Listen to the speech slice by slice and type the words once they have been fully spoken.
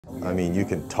I mean, you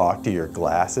can talk to your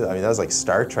glasses. I mean, that was like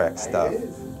Star Trek stuff.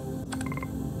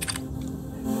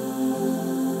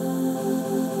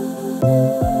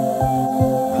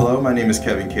 Hello, my name is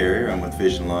Kevin Carrier. I'm with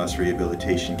Vision Loss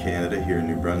Rehabilitation Canada here in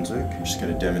New Brunswick. I'm just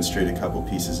going to demonstrate a couple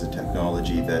pieces of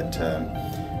technology that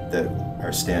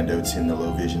are standouts in the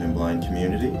low vision and blind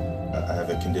community. I have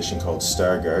a condition called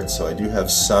Stargardt, so I do have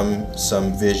some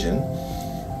vision,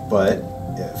 but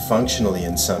functionally,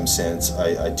 in some sense,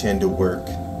 I tend to work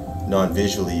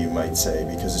non-visually, you might say,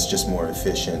 because it's just more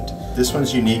efficient. This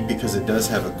one's unique because it does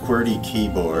have a QWERTY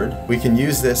keyboard. We can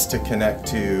use this to connect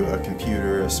to a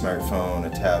computer, a smartphone, a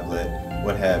tablet,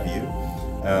 what have you,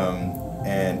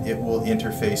 and it will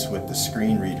interface with the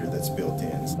screen reader that's built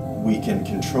in. We can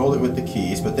control it with the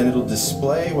keys, but then it'll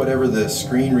display whatever the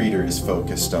screen reader is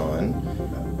focused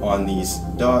on these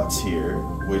dots here,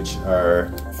 which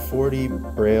are 40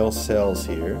 braille cells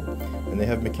here, and they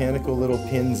have mechanical little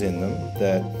pins in them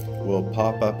that will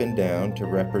pop up and down to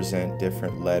represent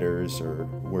different letters or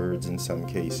words in some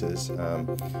cases on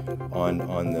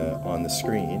the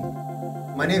screen.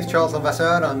 My name is Charles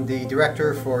Levasseur. I'm the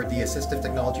director for the Assistive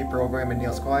Technology program in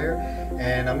Neil Squire,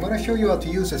 and I'm going to show you how to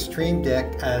use a Stream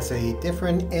Deck as a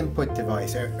different input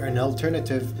device, or an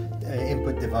alternative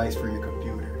input device for your computer.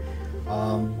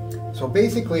 So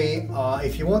basically,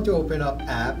 if you want to open up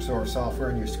apps or software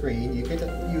on your screen, you could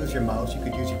use your mouse, you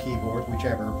could use your keyboard,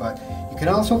 whichever, but you can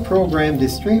also program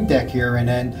this Stream Deck here,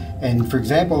 and for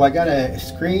example, I got a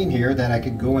screen here that I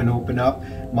could go and open up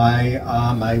my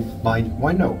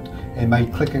OneNote, and by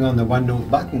clicking on the OneNote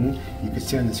button, you can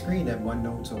see on the screen that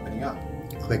OneNote's opening up.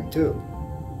 Click 2.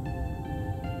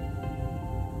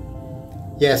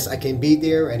 Yes, I can be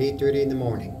there at 8:30 in the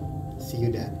morning. See you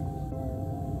then.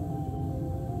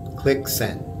 Click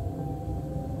Send.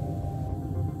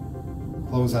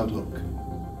 Close Outlook.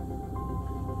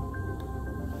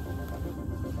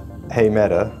 Hey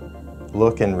Meta,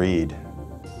 look and read.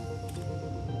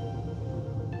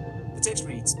 The text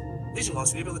reads, Vision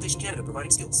Loss Rehabilitation Canada,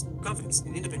 providing skills, confidence,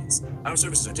 and independence. Our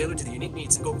services are tailored to the unique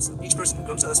needs and goals of each person who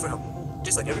comes to us for help.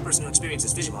 Just like every person who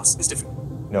experiences vision loss is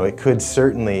different. No, it could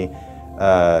certainly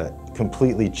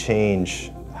completely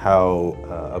change how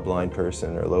a blind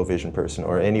person or low vision person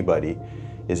or anybody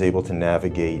is able to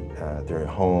navigate their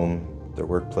home, their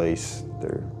workplace,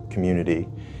 their community,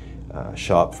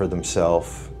 shop for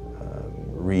themselves,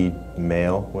 read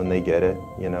mail when they get it,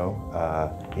 you know,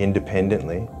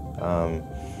 independently.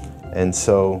 And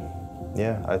so,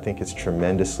 yeah, I think it's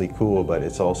tremendously cool, but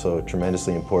it's also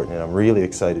tremendously important, and I'm really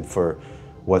excited for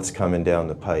what's coming down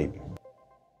the pipe.